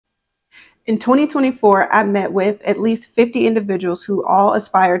In 2024, I met with at least 50 individuals who all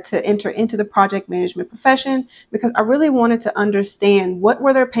aspired to enter into the project management profession because I really wanted to understand what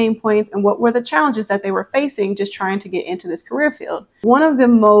were their pain points and what were the challenges that they were facing just trying to get into this career field. One of the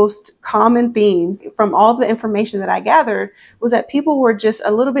most common themes from all the information that I gathered was that people were just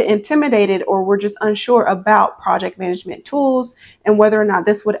a little bit intimidated or were just unsure about project management tools and whether or not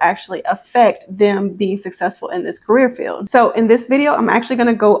this would actually affect them being successful in this career field. So in this video, I'm actually going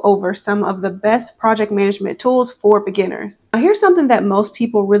to go over some of the best project management tools for beginners. Now, here's something that most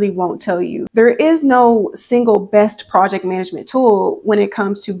people really won't tell you. There is no single best project management tool when it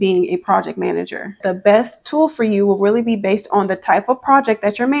comes to being a project manager. The best tool for you will really be based on the type of project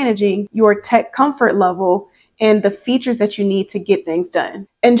that you're managing, your tech comfort level, and the features that you need to get things done.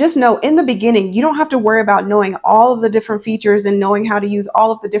 And just know in the beginning, you don't have to worry about knowing all of the different features and knowing how to use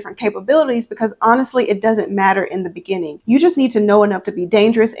all of the different capabilities because honestly, it doesn't matter in the beginning. You just need to know enough to be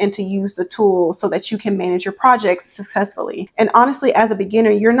dangerous and to use the tool so that you can manage your projects successfully. And honestly, as a beginner,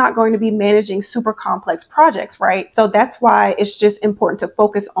 you're not going to be managing super complex projects, right? So that's why it's just important to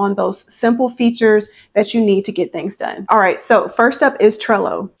focus on those simple features that you need to get things done. All right, so first up is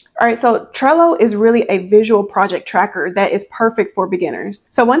Trello. All right, so Trello is really a visual project tracker that is perfect for beginners.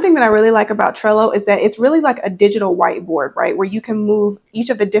 So one thing that I really like about Trello is that it's really like a digital whiteboard, right? Where you can move each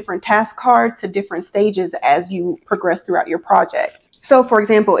of the different task cards to different stages as you progress throughout your project. So for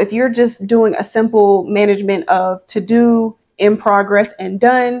example, if you're just doing a simple management of to-do, in progress, and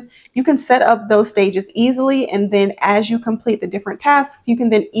done, you can set up those stages easily. And then as you complete the different tasks, you can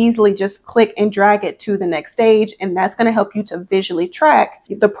then easily just click and drag it to the next stage. And that's going to help you to visually track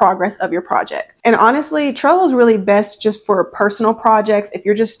the progress of your project. And honestly, Trello is really best just for personal projects. If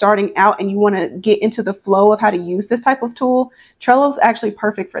you're just starting out and you want to get into the flow of how to use this type of tool, Trello is actually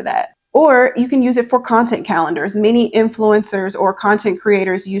perfect for that. Or you can use it for content calendars. Many influencers or content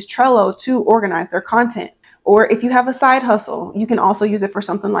creators use Trello to organize their content. Or if you have a side hustle, you can also use it for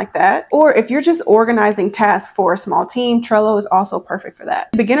something like that. Or if you're just organizing tasks for a small team, Trello is also perfect for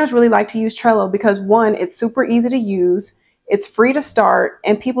that. Beginners really like to use Trello because one, it's super easy to use, it's free to start,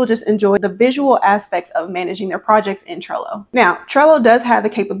 and people just enjoy the visual aspects of managing their projects in Trello. Now, Trello does have the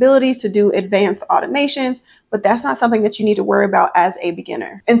capabilities to do advanced automations, but that's not something that you need to worry about as a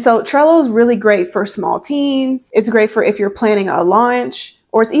beginner. And so Trello is really great for small teams. It's great for if you're planning a launch,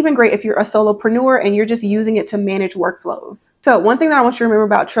 or it's even great if you're a solopreneur and you're just using it to manage workflows. So one thing that I want you to remember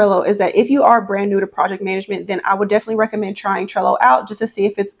about Trello is that if you are brand new to project management, then I would definitely recommend trying Trello out just to see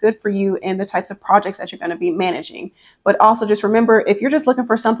if it's good for you and the types of projects that you're going to be managing. But also just remember, if you're just looking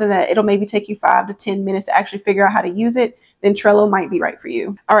for something that it'll maybe take you 5 to 10 minutes to actually figure out how to use it, then Trello might be right for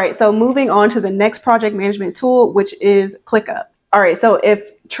you. All right, so moving on to the next project management tool, which is ClickUp. All right, so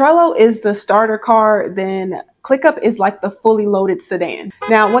if Trello is the starter car, then ClickUp is like the fully loaded sedan.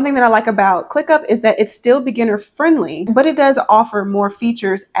 Now, one thing that I like about ClickUp is that it's still beginner friendly, but it does offer more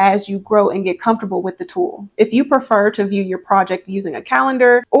features as you grow and get comfortable with the tool. If you prefer to view your project using a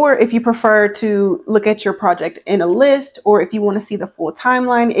calendar, or if you prefer to look at your project in a list, or if you want to see the full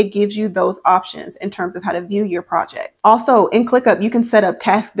timeline, it gives you those options in terms of how to view your project. Also, in ClickUp, you can set up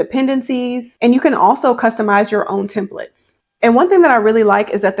task dependencies, and you can also customize your own templates. And one thing that I really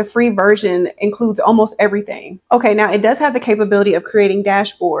like is that the free version includes almost everything. Okay, now it does have the capability of creating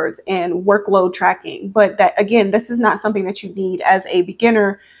dashboards and workload tracking, but that again, this is not something that you need as a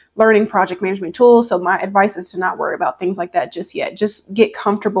beginner learning project management tools. So my advice is to not worry about things like that just yet. Just get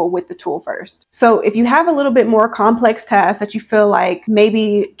comfortable with the tool first. So if you have a little bit more complex tasks that you feel like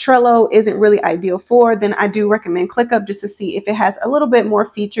maybe Trello isn't really ideal for, then I do recommend ClickUp just to see if it has a little bit more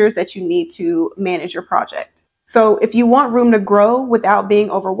features that you need to manage your project. So if you want room to grow without being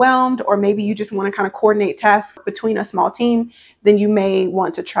overwhelmed, or maybe you just want to kind of coordinate tasks between a small team, then you may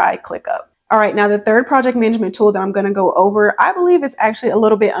want to try ClickUp. All right, now the third project management tool that I'm going to go over, I believe it's actually a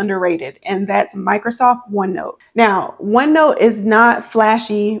little bit underrated, and that's Microsoft OneNote. Now, OneNote is not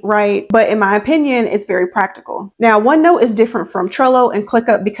flashy, right? But in my opinion, it's very practical. Now, OneNote is different from Trello and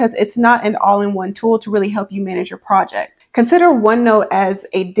ClickUp because it's not an all-in-one tool to really help you manage your project. Consider OneNote as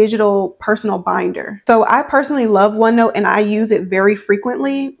a digital personal binder. So I personally love OneNote and I use it very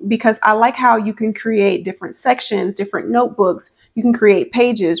frequently because I like how you can create different sections, different notebooks. You can create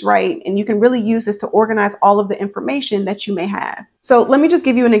pages, right? And you can really use this to organize all of the information that you may have. So let me just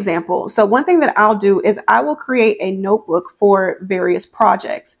give you an example. So one thing that I'll do is I will create a notebook for various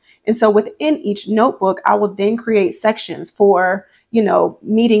projects. And so within each notebook, I will then create sections for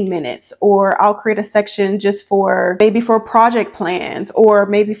meeting minutes, or I'll create a section just for maybe for project plans, or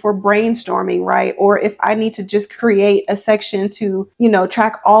maybe for brainstorming, right? Or if I need to just create a section to,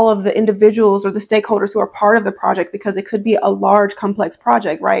 track all of the individuals or the stakeholders who are part of the project, because it could be a large, complex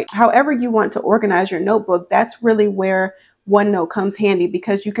project, right? However you want to organize your notebook, that's really where OneNote comes handy,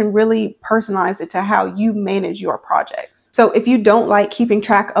 because you can really personalize it to how you manage your projects. So if you don't like keeping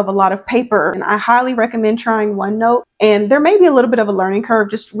track of a lot of paper, and I highly recommend trying OneNote. And there may be a little bit of a learning curve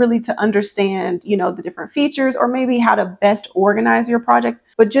just really to understand, the different features, or maybe how to best organize your projects,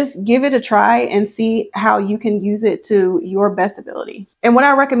 but just give it a try and see how you can use it to your best ability. And what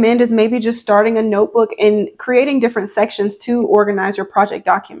I recommend is maybe just starting a notebook and creating different sections to organize your project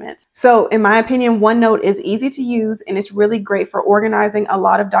documents. So in my opinion, OneNote is easy to use, and it's really great for organizing a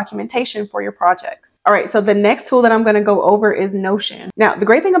lot of documentation for your projects. All right, so the next tool that I'm going to go over is Notion. Now, the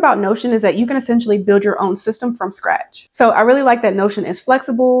great thing about Notion is that you can essentially build your own system from scratch. So I really like that Notion is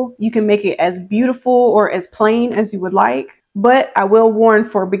flexible. You can make it as beautiful or as plain as you would like. But I will warn,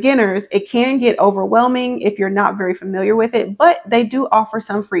 for beginners, it can get overwhelming if you're not very familiar with it, but they do offer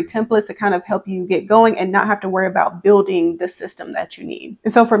some free templates to kind of help you get going and not have to worry about building the system that you need.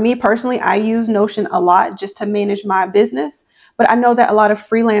 And so for me personally, I use Notion a lot just to manage my business. But I know that a lot of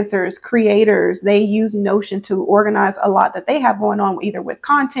freelancers, creators, they use Notion to organize a lot that they have going on, either with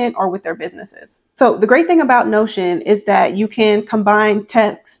content or with their businesses. So the great thing about Notion is that you can combine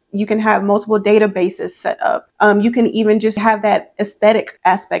text, you can have multiple databases set up. You can even just have that aesthetic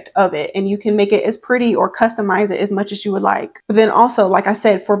aspect of it, and you can make it as pretty or customize it as much as you would like. But then also, like I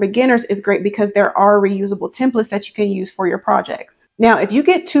said, for beginners, it's great because there are reusable templates that you can use for your projects. Now, if you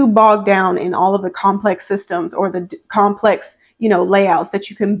get too bogged down in all of the complex systems or the complex layouts that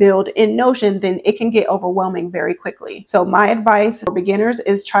you can build in Notion, then it can get overwhelming very quickly. So my advice for beginners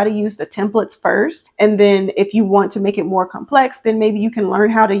is try to use the templates first. And then if you want to make it more complex, then maybe you can learn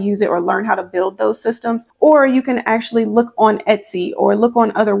how to use it or learn how to build those systems. Or you can actually look on Etsy or look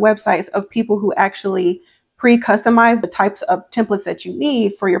on other websites of people who actually pre-customize the types of templates that you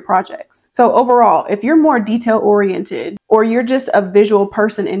need for your projects. So overall, if you're more detail oriented or you're just a visual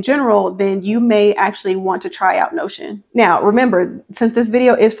person in general, then you may actually want to try out Notion. Now, remember, since this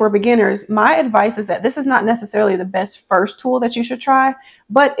video is for beginners, my advice is that this is not necessarily the best first tool that you should try.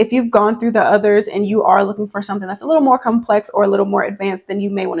 But if you've gone through the others and you are looking for something that's a little more complex or a little more advanced, then you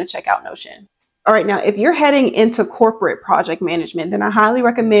may want to check out Notion. All right, now, if you're heading into corporate project management, then I highly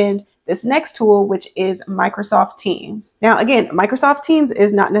recommend this next tool, which is Microsoft Teams. Now, again, Microsoft Teams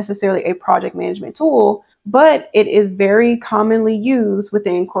is not necessarily a project management tool, but it is very commonly used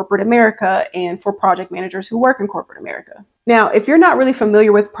within corporate America and for project managers who work in corporate America. Now, if you're not really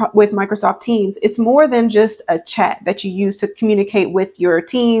familiar with Microsoft Teams, it's more than just a chat that you use to communicate with your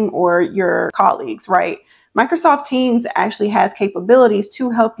team or your colleagues, right? Microsoft Teams actually has capabilities to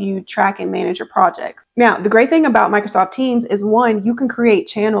help you track and manage your projects. Now, the great thing about Microsoft Teams is, one, you can create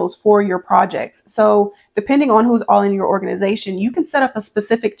channels for your projects. So depending on who's all in your organization, you can set up a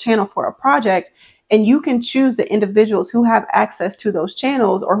specific channel for a project, and you can choose the individuals who have access to those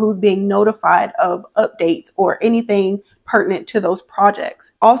channels or who's being notified of updates or anything pertinent to those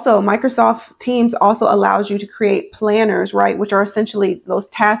projects. Also, Microsoft Teams also allows you to create planners, right, which are essentially those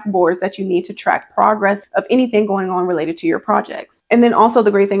task boards that you need to track progress of anything going on related to your projects. And then also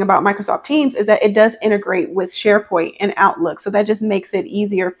the great thing about Microsoft Teams is that it does integrate with SharePoint and Outlook. So that just makes it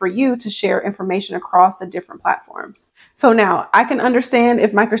easier for you to share information across the different platforms. So now I can understand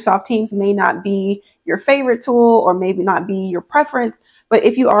if Microsoft Teams may not be your favorite tool or maybe not be your preference. But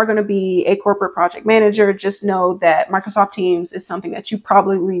if you are going to be a corporate project manager, just know that Microsoft Teams is something that you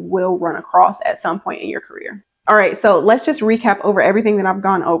probably will run across at some point in your career. All right, so let's just recap over everything that I've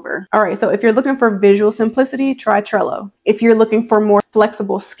gone over. All right, so if you're looking for visual simplicity, try Trello. If you're looking for more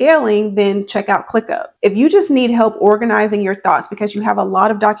flexible scaling, then check out ClickUp. If you just need help organizing your thoughts because you have a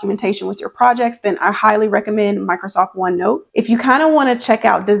lot of documentation with your projects, then I highly recommend Microsoft OneNote. If you kind of want to check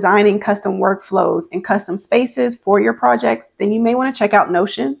out designing custom workflows and custom spaces for your projects, then you may want to check out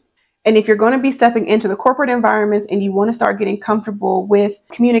Notion. And if you're going to be stepping into the corporate environments and you want to start getting comfortable with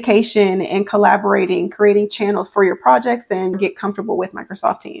communication and collaborating, creating channels for your projects, then get comfortable with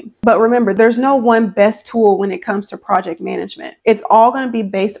Microsoft Teams. But remember, there's no one best tool when it comes to project management. It's all going to be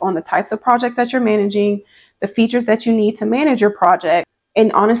based on the types of projects that you're managing, the features that you need to manage your project,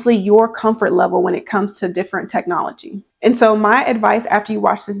 and honestly, your comfort level when it comes to different technology. And so my advice after you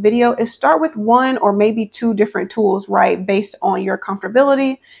watch this video is start with one or maybe two different tools, right, based on your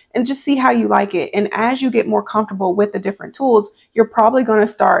comfortability, and just see how you like it. And as you get more comfortable with the different tools, you're probably going to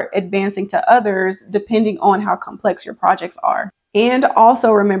start advancing to others depending on how complex your projects are. And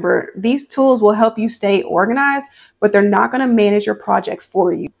also remember, these tools will help you stay organized, but they're not going to manage your projects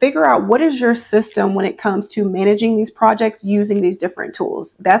for you. Figure out what is your system when it comes to managing these projects using these different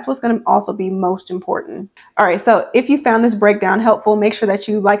tools. That's what's going to also be most important. All right, so if you found this breakdown helpful, make sure that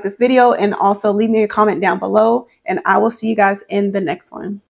you like this video and also leave me a comment down below, and I will see you guys in the next one.